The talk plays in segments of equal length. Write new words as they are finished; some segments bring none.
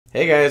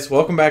Hey guys,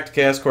 welcome back to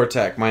Chaos Core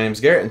Tech. My name's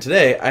Garrett, and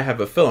today I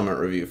have a filament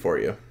review for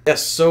you.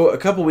 Yes, so a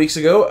couple weeks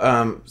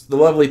ago, the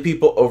lovely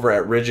people over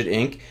at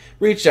RigidInk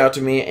reached out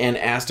to me and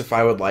asked if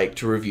I would like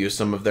to review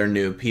some of their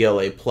new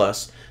PLA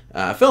Plus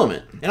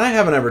filament. And I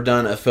haven't ever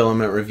done a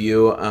filament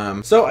review,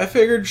 so I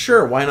figured,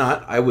 sure, why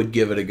not? I would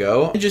give it a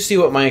go and just see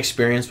what my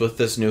experience with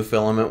this new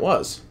filament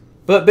was.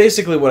 But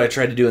basically what I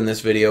tried to do in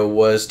this video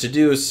was to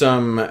do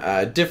some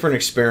different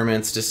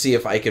experiments to see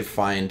if I could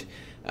find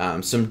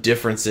some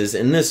differences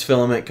in this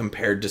filament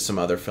compared to some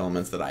other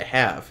filaments that I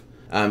have.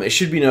 It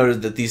should be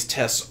noted that these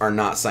tests are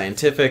not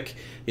scientific.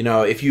 You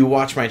know, if you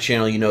watch my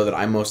channel, you know that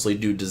I mostly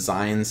do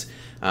designs,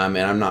 and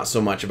I'm not so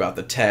much about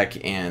the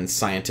tech and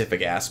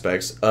scientific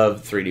aspects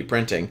of 3D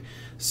printing.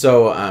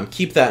 So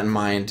keep that in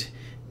mind,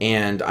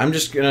 and I'm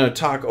just going to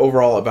talk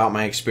overall about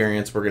my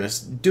experience. We're going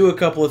to do a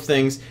couple of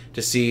things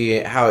to see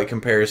how it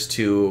compares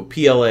to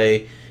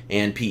PLA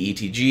and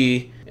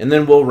PETG, and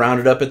then we'll round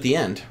it up at the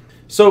end.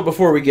 So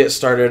before we get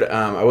started,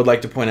 I would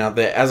like to point out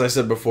that, as I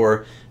said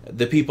before,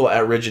 the people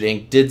at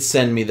RigidInk did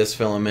send me this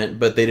filament,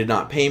 but they did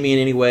not pay me in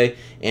any way,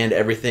 and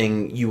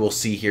everything you will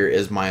see here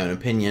is my own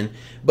opinion.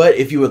 But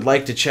if you would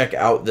like to check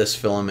out this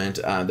filament,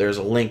 there's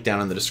a link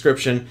down in the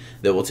description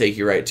that will take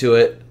you right to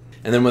it.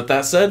 And then with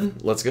that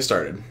said, let's get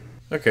started.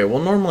 Okay, well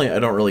normally I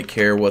don't really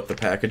care what the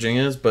packaging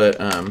is,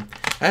 but I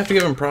have to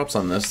give them props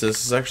on this.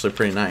 This is actually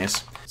pretty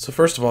nice. So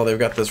first of all, they've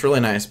got this really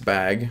nice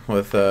bag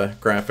with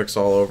graphics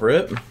all over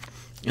it.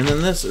 And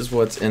then this is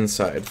what's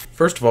inside.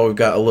 First of all, we've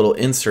got a little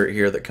insert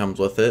here that comes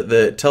with it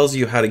that tells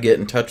you how to get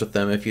in touch with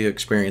them if you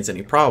experience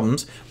any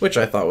problems, which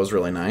I thought was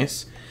really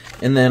nice.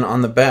 And then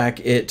on the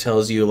back, it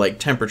tells you like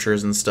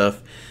temperatures and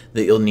stuff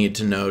that you'll need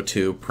to know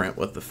to print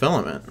with the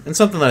filament. And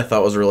something that I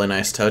thought was a really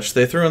nice touch,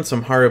 they threw in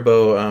some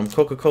Haribo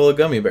Coca-Cola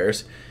gummy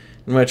bears,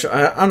 which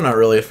I'm not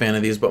really a fan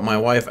of these, but my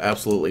wife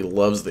absolutely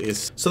loves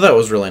these. So that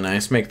was really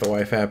nice, make the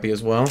wife happy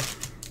as well.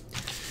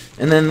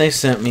 And then they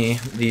sent me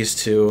these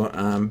two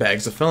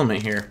bags of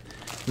filament here.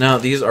 Now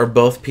these are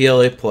both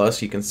PLA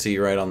Plus, you can see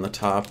right on the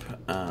top,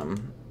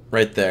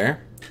 right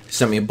there. They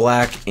sent me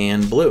black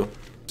and blue.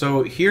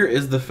 So here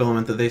is the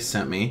filament that they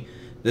sent me.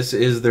 This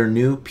is their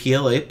new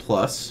PLA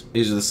Plus.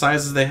 These are the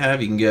sizes they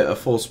have. You can get a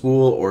full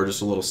spool or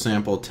just a little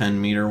sample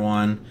 10-meter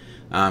one.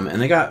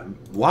 And they got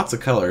lots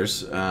of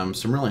colors,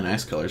 some really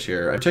nice colors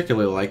here. I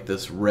particularly like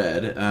this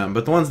red,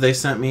 but the ones they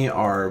sent me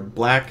are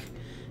black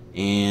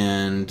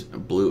and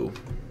blue.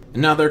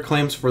 And now their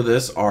claims for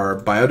this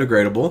are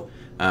biodegradable,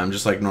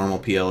 just like normal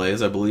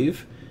PLAs, I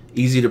believe.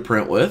 Easy to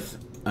print with,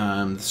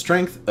 the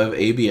strength of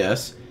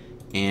ABS,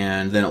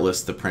 and then it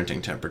lists the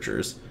printing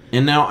temperatures.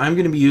 And now I'm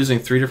going to be using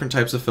 3 different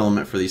types of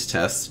filament for these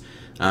tests.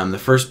 The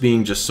first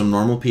being just some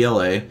normal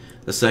PLA,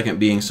 the second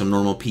being some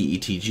normal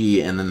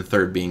PETG, and then the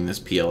third being this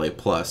PLA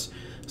Plus.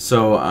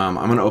 So I'm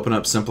going to open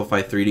up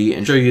Simplify 3D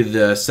and show you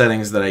the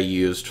settings that I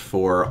used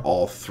for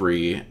all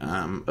 3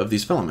 of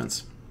these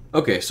filaments.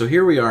 Okay, so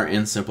here we are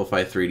in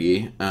Simplify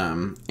 3D,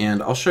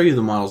 and I'll show you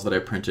the models that I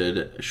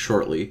printed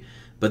shortly,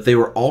 but they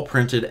were all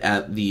printed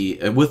at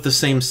with the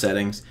same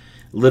settings.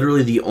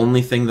 Literally the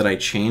only thing that I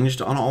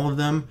changed on all of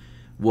them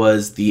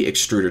was the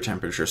extruder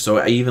temperature, so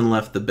I even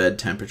left the bed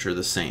temperature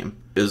the same.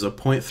 It was a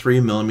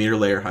 0.3 millimeter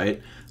layer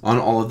height on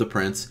all of the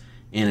prints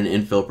and an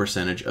infill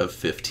percentage of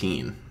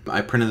 15. I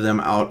printed them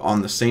out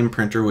on the same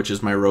printer, which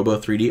is my Robo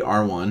 3D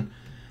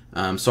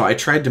R1, so I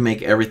tried to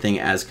make everything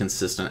as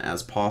consistent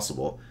as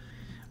possible.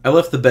 I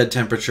left the bed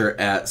temperature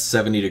at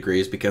 70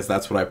 degrees because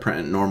that's what I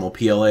print normal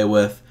PLA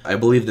with. I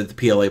believe that the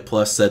PLA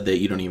Plus said that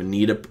you don't even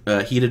need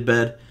a heated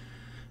bed,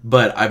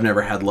 but I've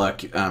never had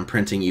luck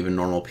printing even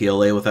normal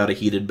PLA without a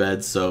heated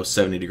bed, so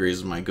 70 degrees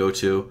is my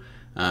go-to,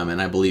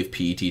 and I believe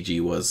PETG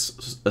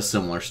was a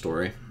similar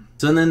story.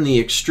 So then the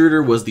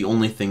extruder was the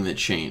only thing that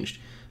changed.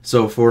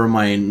 So for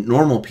my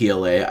normal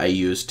PLA, I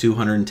used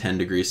 210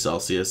 degrees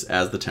Celsius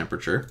as the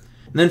temperature.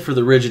 And then for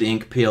the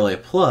RigidInk PLA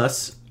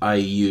Plus, I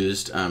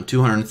used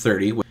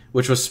 230,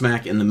 which was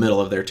smack in the middle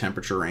of their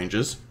temperature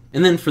ranges.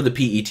 And then for the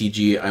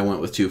PETG, I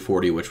went with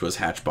 240, which was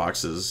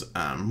Hatchbox's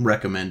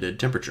recommended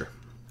temperature.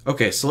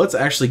 Okay, so let's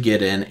actually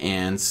get in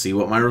and see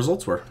what my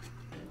results were.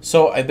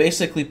 So I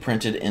basically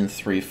printed in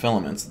 3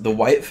 filaments. The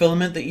white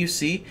filament that you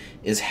see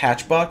is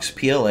Hatchbox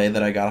PLA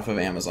that I got off of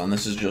Amazon.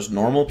 This is just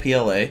normal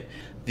PLA.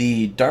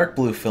 The dark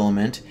blue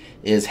filament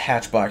is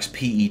Hatchbox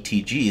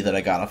PETG that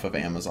I got off of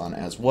Amazon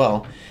as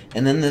well.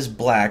 And then this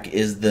black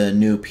is the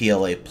new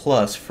PLA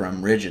Plus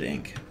from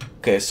RigidInk.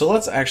 Okay, so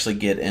let's actually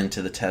get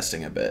into the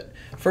testing a bit.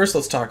 First,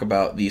 let's talk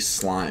about these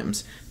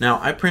slimes. Now,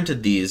 I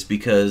printed these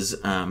because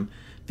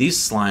these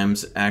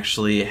slimes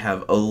actually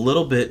have a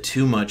little bit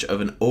too much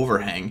of an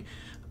overhang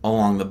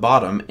along the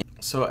bottom.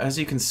 So as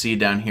you can see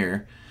down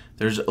here,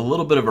 there's a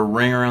little bit of a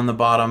ring around the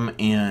bottom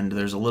and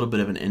there's a little bit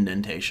of an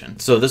indentation.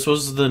 So this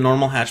was the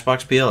normal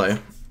Hatchbox PLA.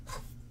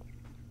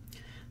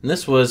 And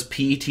this was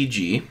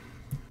PETG.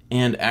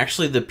 And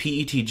actually the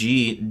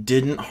PETG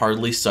didn't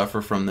hardly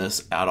suffer from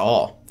this at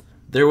all.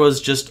 There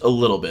was just a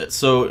little bit,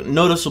 so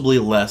noticeably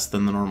less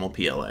than the normal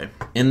PLA.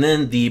 And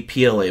then the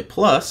PLA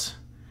Plus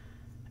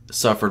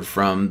suffered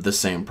from the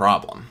same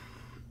problem.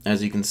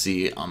 as you can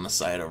see on the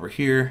side over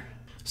here.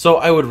 So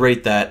I would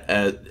rate that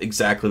at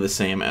exactly the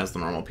same as the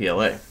normal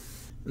PLA.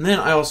 And then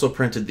I also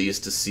printed these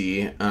to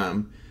see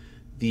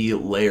the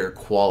layer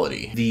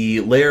quality.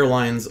 The layer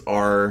lines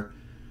are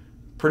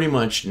pretty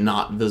much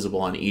not visible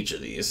on each of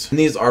these. And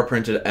these are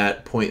printed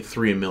at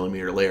 0.3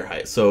 millimeter layer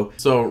height, so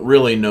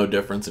really no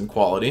difference in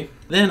quality.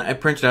 Then I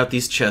printed out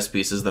these chess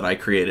pieces that I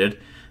created.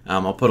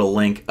 I'll put a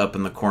link up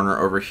in the corner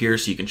over here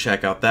so you can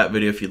check out that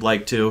video if you'd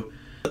like to.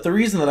 But the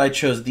reason that I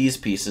chose these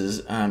pieces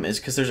is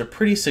because there's a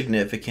pretty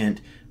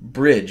significant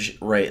bridge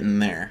right in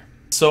there.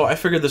 So I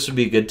figured this would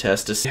be a good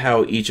test to see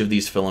how each of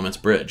these filaments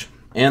bridge.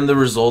 And the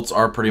results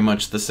are pretty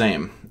much the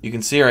same. You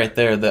can see right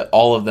there that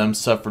all of them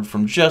suffered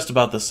from just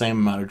about the same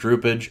amount of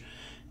droopage,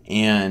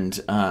 and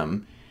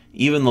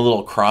even the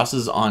little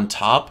crosses on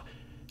top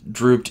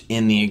drooped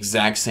in the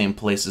exact same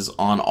places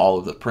on all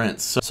of the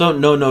prints. So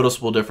no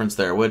noticeable difference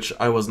there, which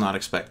I was not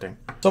expecting.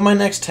 So my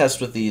next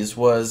test with these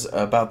was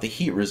about the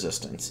heat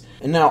resistance.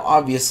 And now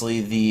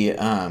obviously the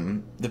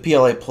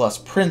PLA Plus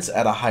prints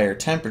at a higher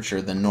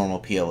temperature than normal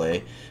PLA,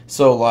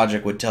 so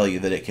logic would tell you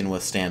that it can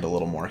withstand a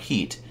little more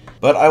heat.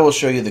 But I will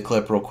show you the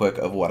clip real quick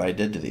of what I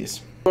did to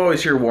these. You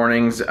always hear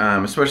warnings,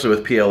 especially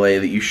with PLA,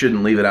 that you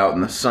shouldn't leave it out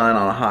in the sun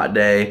on a hot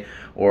day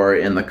or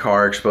in the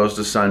car exposed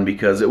to sun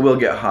because it will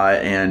get hot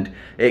and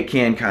it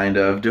can kind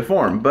of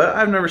deform. But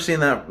I've never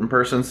seen that in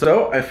person,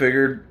 so I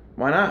figured,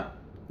 why not?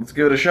 Let's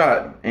give it a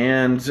shot.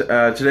 And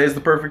today's the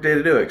perfect day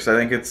to do it because I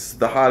think it's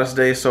the hottest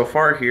day so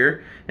far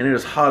here, and it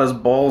is hot as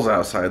balls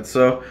outside.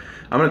 So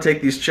I'm going to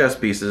take these chess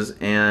pieces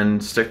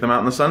and stick them out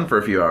in the sun for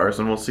a few hours,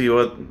 and we'll see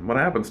what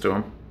happens to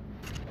them.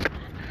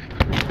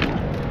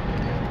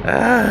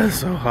 Ah,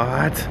 so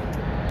hot.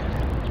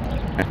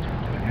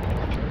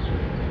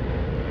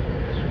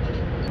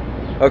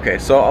 Okay,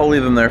 so I'll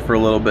leave them there for a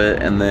little bit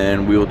and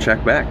then we will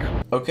check back.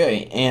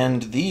 Okay,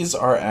 and these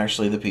are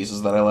actually the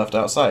pieces that I left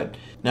outside.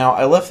 Now,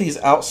 I left these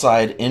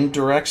outside in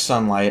direct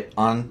sunlight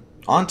on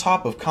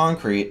top of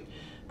concrete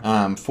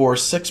for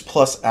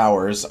 6+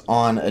 hours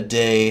on a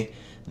day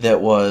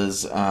that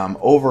was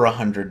over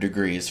 100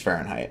 degrees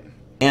Fahrenheit.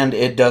 And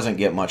it doesn't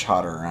get much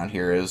hotter around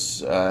here. It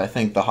was, I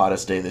think, the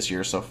hottest day this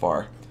year so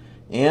far.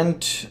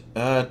 And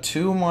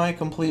to my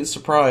complete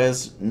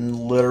surprise,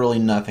 literally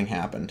nothing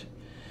happened.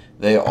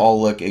 They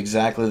all look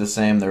exactly the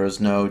same. There was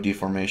no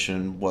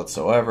deformation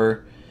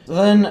whatsoever.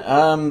 Then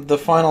the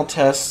final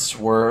tests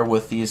were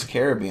with these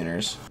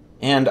carabiners.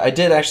 And I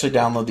did actually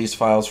download these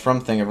files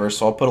from Thingiverse,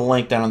 so I'll put a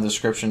link down in the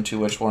description to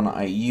which one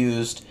I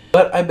used.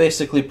 But I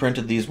basically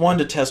printed these, 1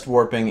 to test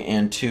warping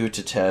and 2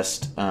 to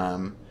test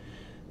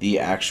the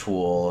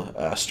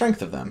actual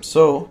strength of them.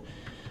 So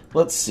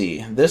let's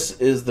see. This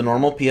is the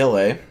normal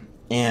PLA,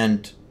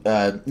 and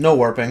no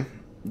warping,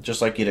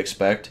 just like you'd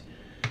expect.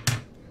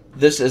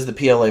 This is the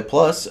PLA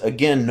Plus,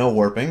 again no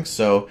warping,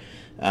 so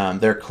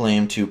their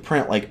claim to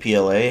print like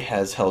PLA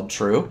has held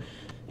true.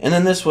 And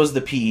then this was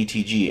the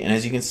PETG, and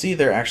as you can see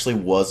there actually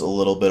was a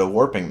little bit of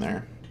warping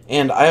there.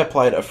 And I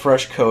applied a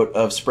fresh coat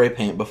of spray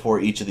paint before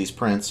each of these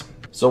prints,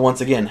 so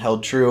once again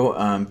held true,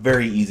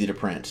 very easy to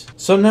print.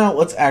 So now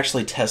let's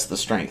actually test the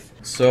strength.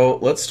 So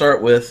let's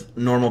start with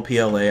normal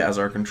PLA as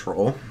our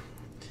control.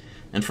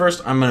 And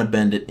first I'm going to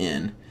bend it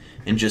in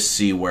and just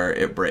see where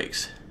it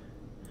breaks.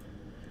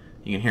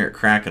 You can hear it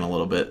cracking a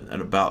little bit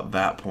at about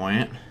that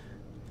point.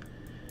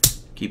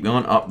 Keep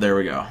going. Oh, there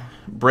we go.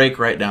 Break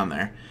right down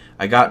there.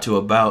 I got to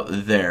about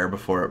there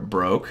before it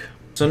broke.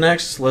 So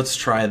next, let's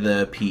try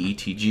the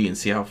PETG and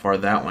see how far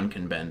that one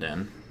can bend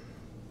in.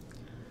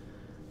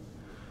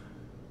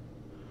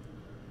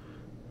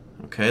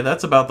 Okay,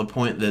 that's about the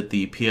point that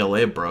the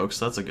PLA broke,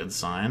 so that's a good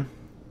sign.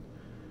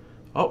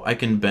 Oh, I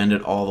can bend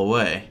it all the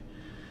way.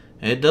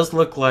 It does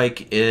look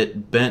like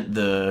it bent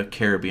the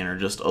carabiner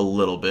just a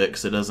little bit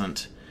because it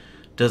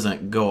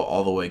doesn't go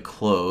all the way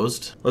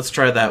closed. Let's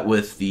try that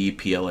with the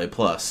PLA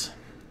Plus.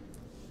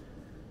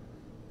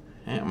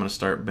 Okay, I'm going to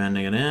start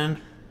bending it in.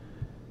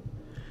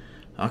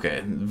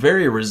 Okay,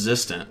 very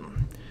resistant.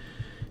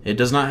 It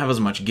does not have as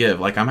much give.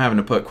 Like, I'm having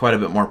to put quite a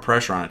bit more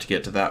pressure on it to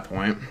get to that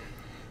point.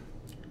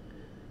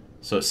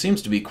 So it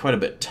seems to be quite a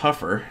bit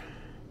tougher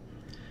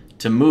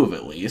to move,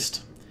 at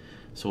least.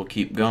 So we'll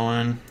keep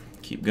going,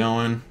 keep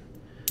going.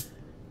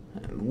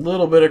 A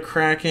little bit of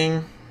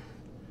cracking,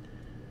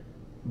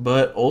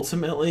 but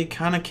ultimately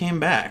kind of came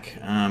back.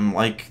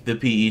 Like the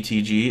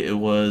PETG, it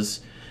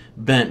was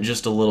bent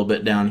just a little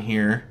bit down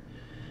here,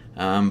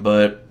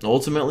 but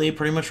ultimately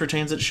pretty much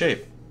retains its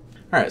shape.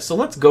 Alright, so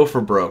let's go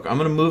for broke. I'm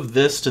going to move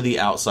this to the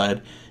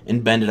outside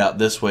and bend it out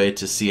this way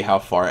to see how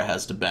far it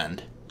has to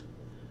bend.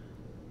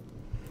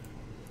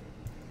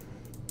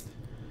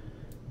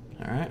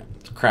 Alright,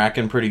 it's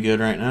cracking pretty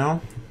good right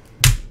now.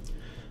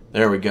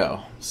 There we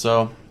go.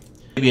 So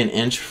maybe an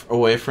inch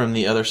away from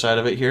the other side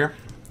of it here.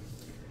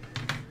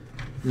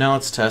 Now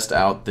let's test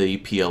out the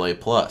PLA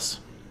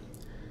Plus.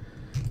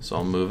 So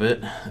I'll move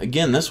it.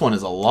 Again, this one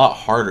is a lot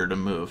harder to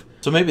move.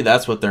 So maybe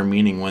that's what they're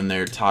meaning when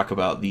they talk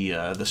about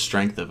the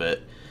strength of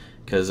it,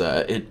 because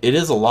it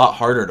is a lot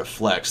harder to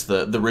flex,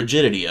 the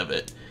rigidity of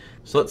it.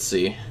 So let's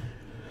see.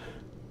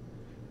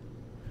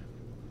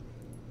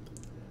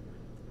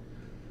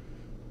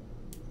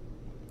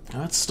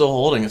 Oh, it's still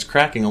holding. It's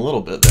cracking a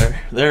little bit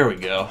there. There we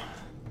go.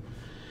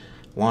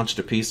 Launched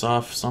a piece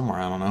off somewhere,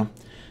 I don't know.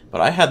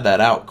 But I had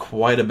that out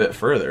quite a bit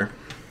further.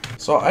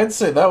 So I'd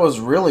say that was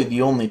really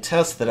the only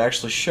test that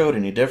actually showed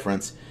any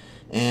difference.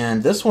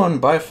 And this one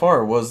by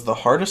far was the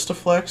hardest to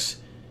flex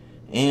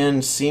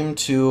and seemed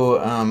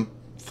to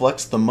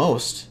flex the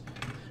most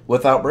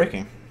without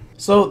breaking.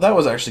 So that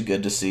was actually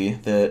good to see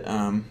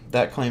that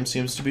that claim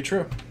seems to be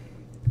true.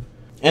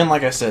 And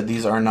like I said,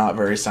 these are not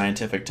very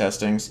scientific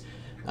testings,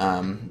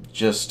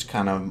 just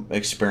kind of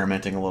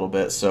experimenting a little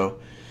bit, so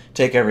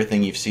take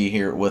everything you see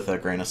here with a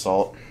grain of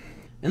salt.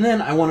 And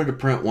then I wanted to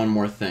print one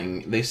more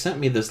thing. They sent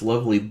me this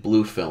lovely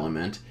blue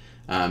filament,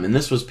 and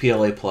this was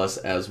PLA Plus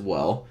as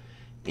well.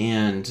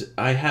 And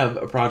I have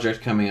a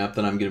project coming up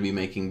that I'm going to be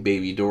making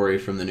Baby Dory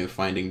from the new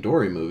Finding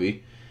Dory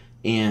movie.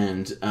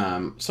 And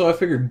so I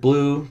figured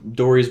blue,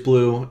 Dory's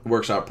blue,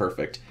 works out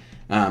perfect.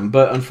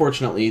 But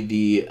unfortunately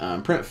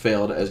the print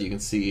failed, as you can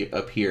see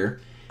up here.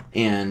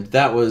 And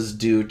that was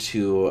due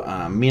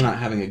to me not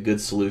having a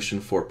good solution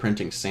for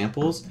printing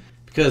samples.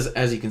 Because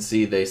as you can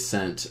see, they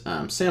sent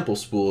sample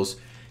spools,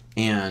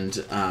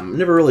 and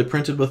never really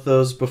printed with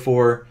those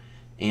before,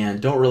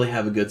 and don't really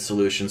have a good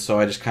solution, so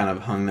I just kind of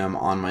hung them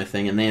on my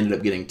thing, and they ended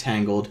up getting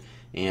tangled,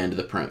 and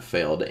the print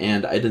failed.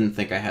 And I didn't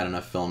think I had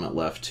enough filament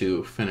left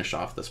to finish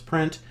off this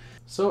print.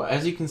 So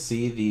as you can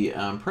see,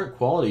 the print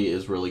quality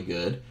is really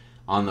good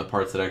on the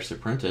parts that actually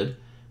printed,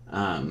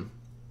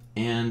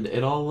 and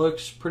it all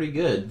looks pretty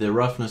good. The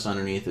roughness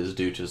underneath is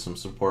due to some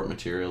support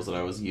materials that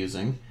I was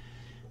using.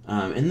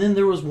 And then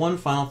there was one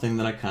final thing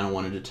that I kind of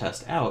wanted to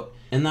test out,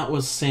 and that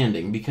was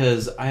sanding,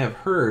 because I have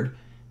heard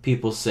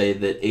people say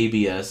that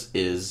ABS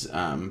is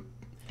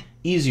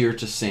easier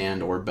to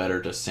sand or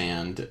better to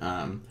sand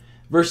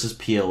versus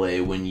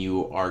PLA when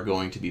you are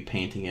going to be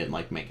painting it and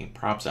like making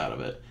props out of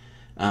it.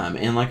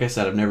 And like I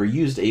said, I've never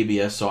used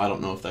ABS, so I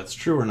don't know if that's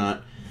true or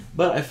not,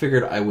 but I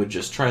figured I would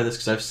just try this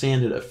because I've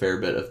sanded a fair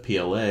bit of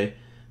PLA.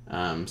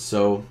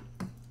 So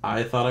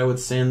I thought I would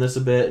sand this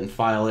a bit and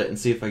file it and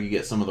see if I could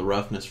get some of the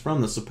roughness from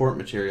the support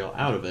material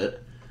out of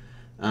it.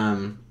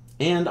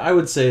 And I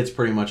would say it's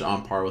pretty much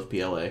on par with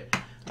PLA.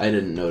 I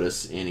didn't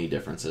notice any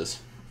differences.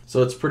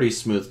 So it's pretty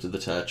smooth to the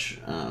touch,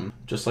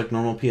 just like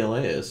normal PLA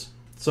is.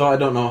 So I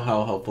don't know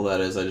how helpful that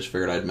is. I just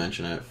figured I'd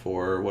mention it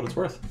for what it's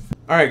worth.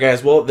 Alright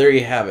guys, well there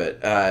you have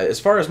it. As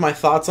far as my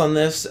thoughts on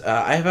this,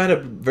 I have had a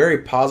very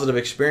positive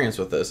experience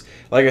with this.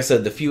 Like I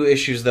said, the few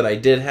issues that I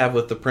did have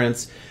with the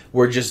prints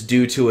were just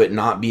due to it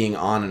not being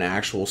on an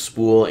actual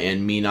spool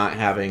and me not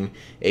having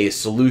a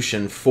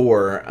solution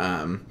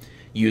for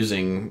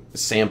using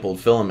sampled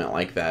filament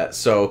like that.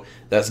 So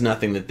that's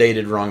nothing that they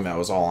did wrong, that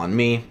was all on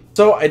me.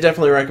 So I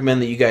definitely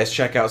recommend that you guys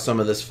check out some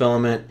of this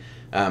filament.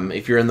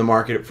 If you're in the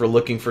market for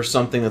looking for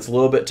something that's a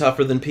little bit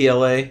tougher than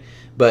PLA,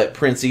 but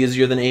prints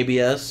easier than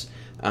ABS,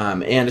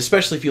 and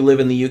especially if you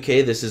live in the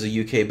UK, this is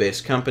a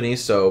UK-based company,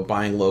 so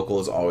buying local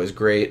is always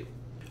great.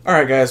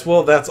 Alright guys,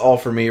 well that's all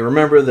for me.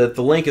 Remember that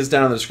the link is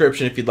down in the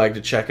description if you'd like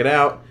to check it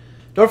out.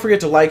 Don't forget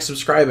to like,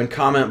 subscribe, and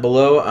comment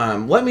below.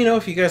 Let me know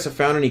if you guys have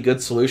found any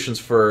good solutions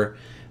for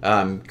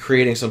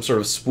creating some sort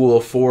of spool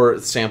for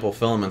sample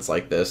filaments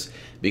like this,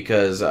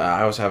 because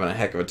I was having a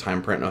heck of a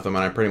time printing with them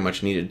and I pretty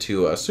much needed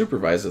to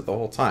supervise it the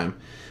whole time.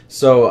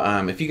 So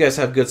if you guys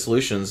have good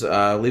solutions,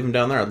 leave them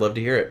down there. I'd love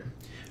to hear it.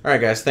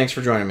 Alright guys, thanks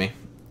for joining me.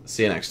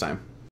 See you next time.